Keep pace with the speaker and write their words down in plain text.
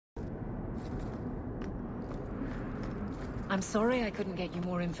I'm sorry I couldn't get you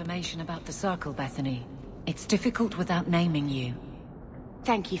more information about the Circle, Bethany. It's difficult without naming you.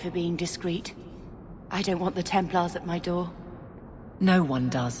 Thank you for being discreet. I don't want the Templars at my door. No one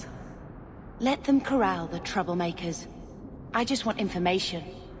does. Let them corral the troublemakers. I just want information.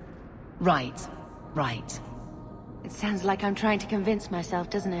 Right. Right. It sounds like I'm trying to convince myself,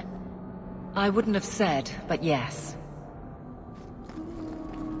 doesn't it? I wouldn't have said, but yes.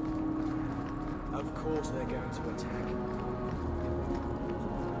 Of course they're going to attack.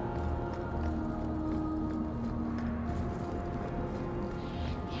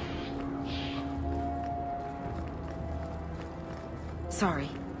 Sorry.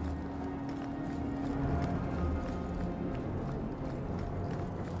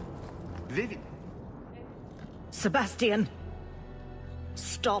 Vivian. Sebastian!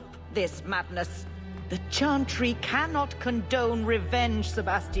 Stop this madness. The Chantry cannot condone revenge,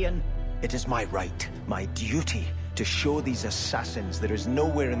 Sebastian. It is my right, my duty, to show these assassins there is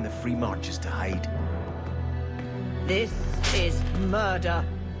nowhere in the Free Marches to hide. This is murder.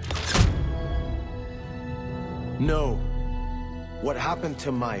 No. What happened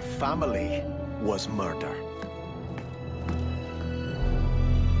to my family was murder.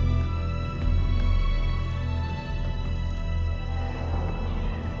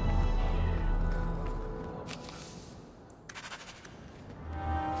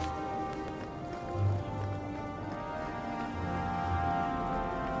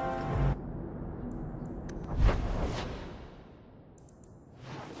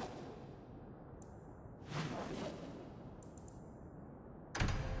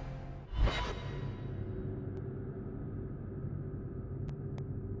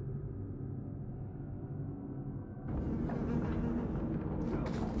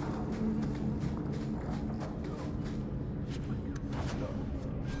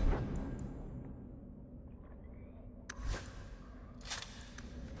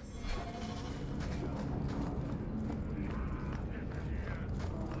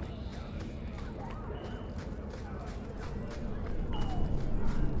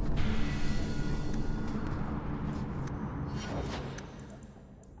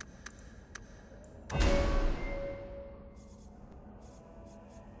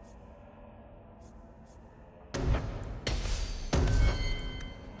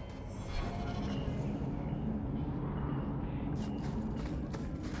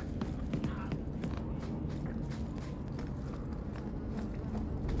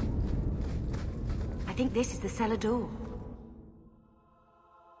 I think this is the cellar door.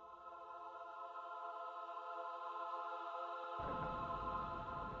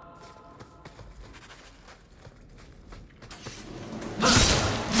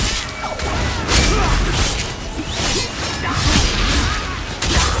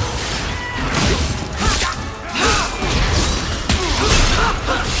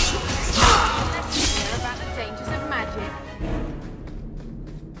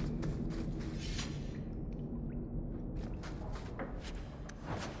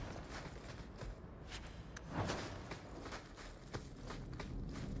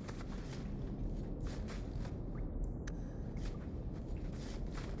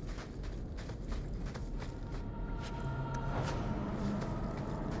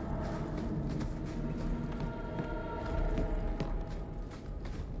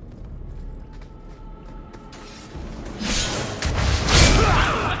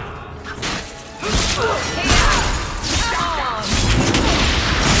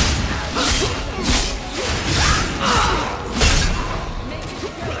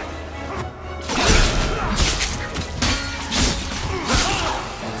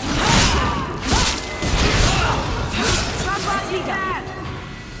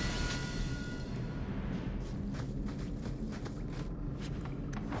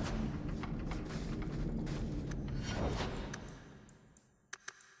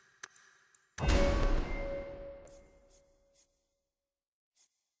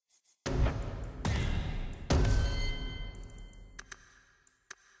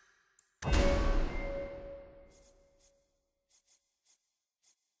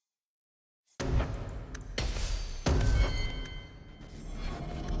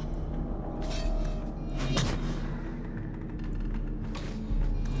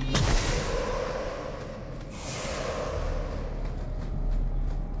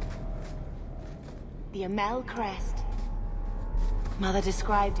 The Amell crest. Mother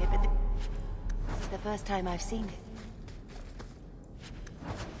described it, but this is the first time I've seen it.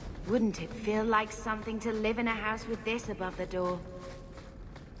 Wouldn't it feel like something to live in a house with this above the door?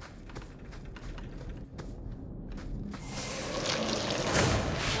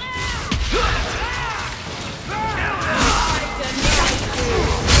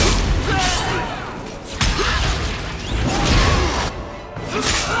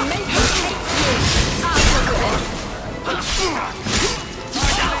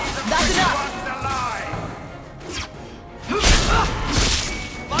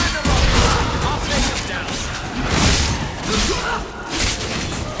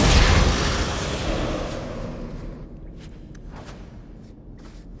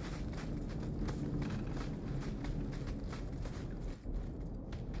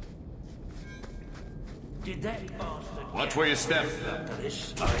 Did that bastard Watch where you step. after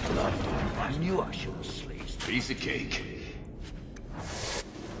this? I knew I should have sliced. Piece of cake.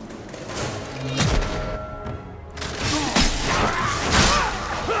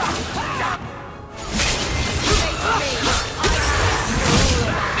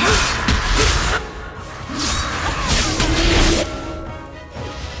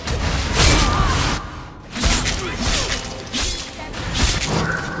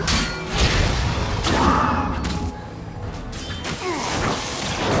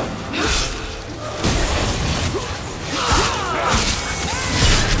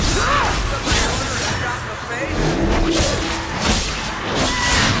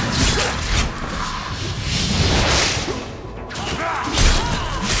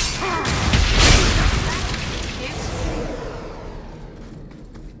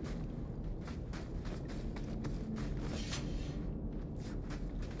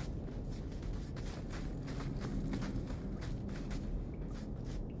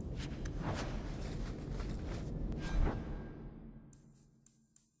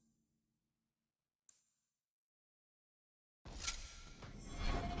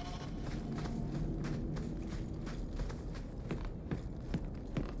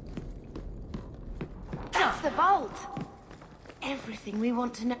 That's the vault! Everything we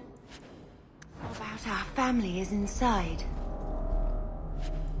want to know about our family is inside.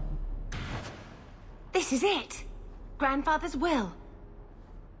 This is it! Grandfather's will.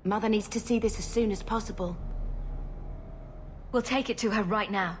 Mother needs to see this as soon as possible. We'll take it to her right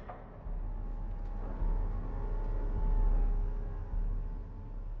now.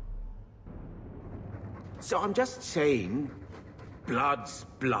 So I'm just saying, blood's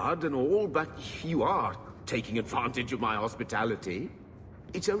blood and all, but you are taking advantage of my hospitality.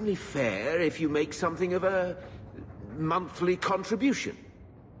 It's only fair if you make something of a monthly contribution.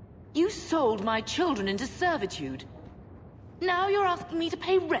 You sold my children into servitude. Now you're asking me to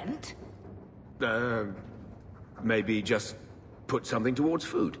pay rent? Maybe just put something towards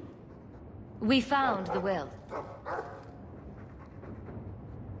food. We found the will.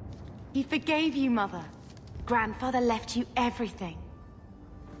 He forgave you, Mother. Grandfather left you everything.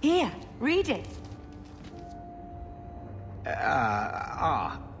 Here, read it.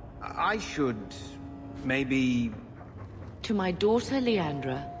 I should... maybe... To my daughter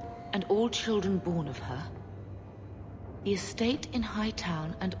Leandra, and all children born of her, the estate in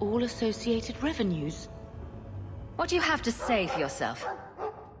Hightown and all associated revenues. What do you have to say for yourself?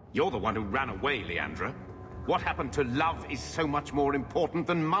 You're the one who ran away, Leandra. What happened to love is so much more important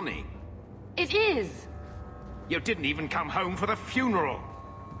than money. It is! You didn't even come home for the funeral.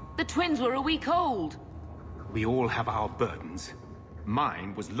 The twins were a week old. We all have our burdens.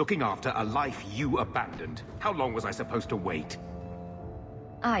 Mine was looking after a life you abandoned. How long was I supposed to wait?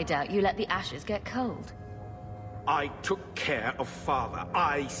 I doubt you let the ashes get cold. I took care of Father.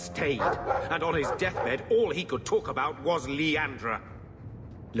 I stayed. And on his deathbed, all he could talk about was Leandra.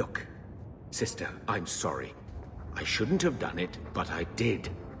 Look, sister, I'm sorry. I shouldn't have done it, but I did.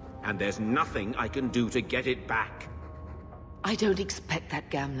 And there's nothing I can do to get it back. I don't expect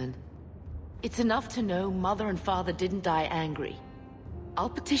that, Gamlen. It's enough to know Mother and Father didn't die angry. I'll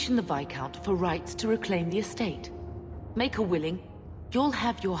petition the Viscount for rights to reclaim the estate. Make her willing, you'll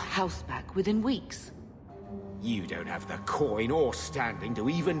have your house back within weeks. You don't have the coin or standing to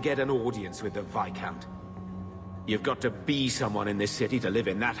even get an audience with the Viscount. You've got to be someone in this city to live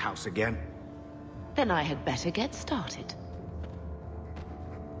in that house again. Then I had better get started.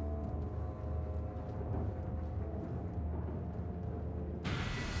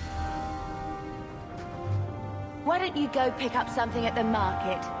 Why don't you go pick up something at the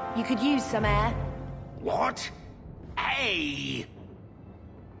market? You could use some air. What? Hey!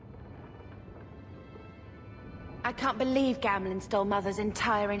 I can't believe Gamlen stole Mother's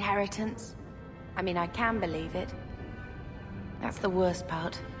entire inheritance. I mean, I can believe it. That's the worst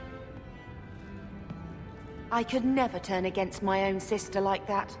part. I could never turn against my own sister like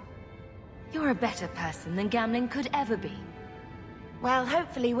that. You're a better person than Gamlen could ever be. Well,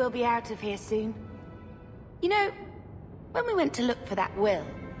 hopefully we'll be out of here soon. You know, when we went to look for that will,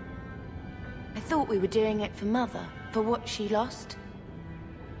 I thought we were doing it for Mother, for what she lost.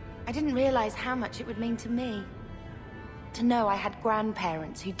 I didn't realize how much it would mean to me. To know I had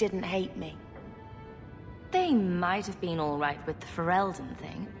grandparents who didn't hate me. They might have been all right with the Ferelden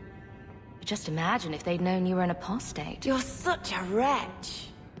thing. But just imagine if they'd known you were an apostate. You're such a wretch.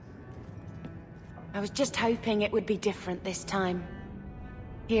 I was just hoping it would be different this time.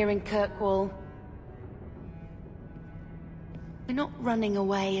 Here in Kirkwall. We're not running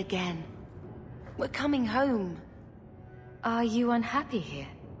away again. We're coming home. Are you unhappy here?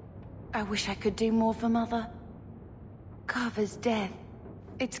 I wish I could do more for Mother. Carver's death.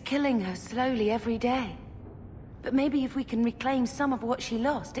 It's killing her slowly every day. But maybe if we can reclaim some of what she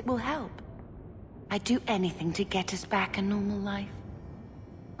lost, it will help. I'd do anything to get us back a normal life.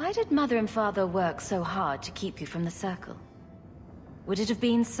 Why did Mother and Father work so hard to keep you from the Circle? Would it have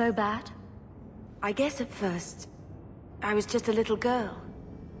been so bad? I guess at first, I was just a little girl.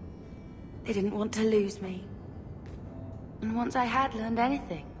 They didn't want to lose me. And once I had learned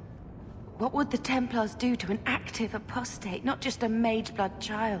anything, what would the Templars do to an active apostate, not just a mageblood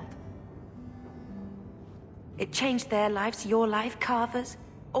child? It changed their lives, your life, Carver's,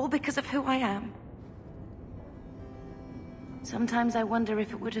 all because of who I am. Sometimes I wonder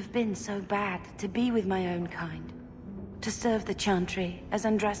if it would have been so bad to be with my own kind, to serve the Chantry as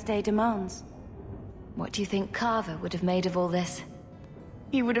Andraste demands. What do you think Carver would have made of all this?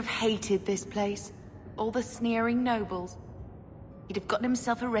 He would have hated this place, all the sneering nobles. He'd have gotten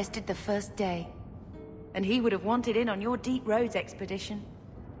himself arrested the first day. And he would have wanted in on your Deep Roads expedition.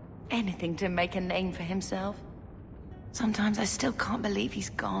 Anything to make a name for himself. Sometimes I still can't believe he's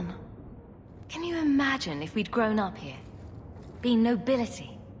gone. Can you imagine if we'd grown up here? Been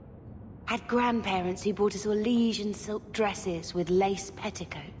nobility? Had grandparents who bought us all liege and silk dresses with lace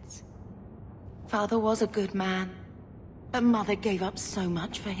petticoats. Father was a good man, but Mother gave up so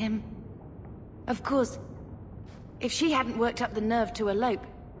much for him. Of course, if she hadn't worked up the nerve to elope,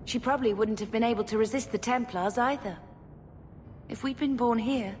 she probably wouldn't have been able to resist the Templars either. If we'd been born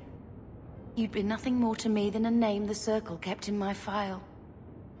here, you'd been nothing more to me than a name the Circle kept in my file.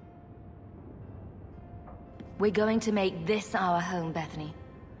 We're going to make this our home, Bethany.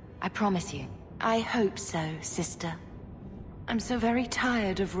 I promise you. I hope so, sister. I'm so very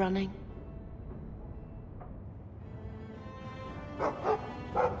tired of running.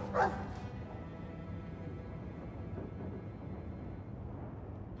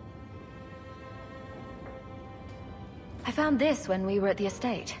 I found this when we were at the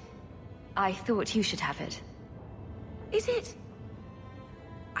estate. I thought you should have it. Is it?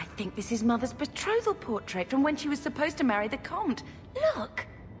 I think this is Mother's betrothal portrait from when she was supposed to marry the Comte. Look!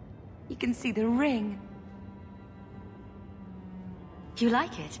 You can see the ring. You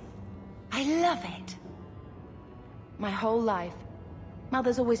like it? I love it. My whole life,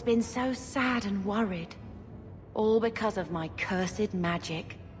 Mother's always been so sad and worried. All because of my cursed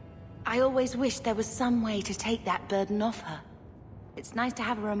magic. I always wished there was some way to take that burden off her. It's nice to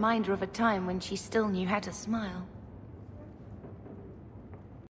have a reminder of a time when she still knew how to smile.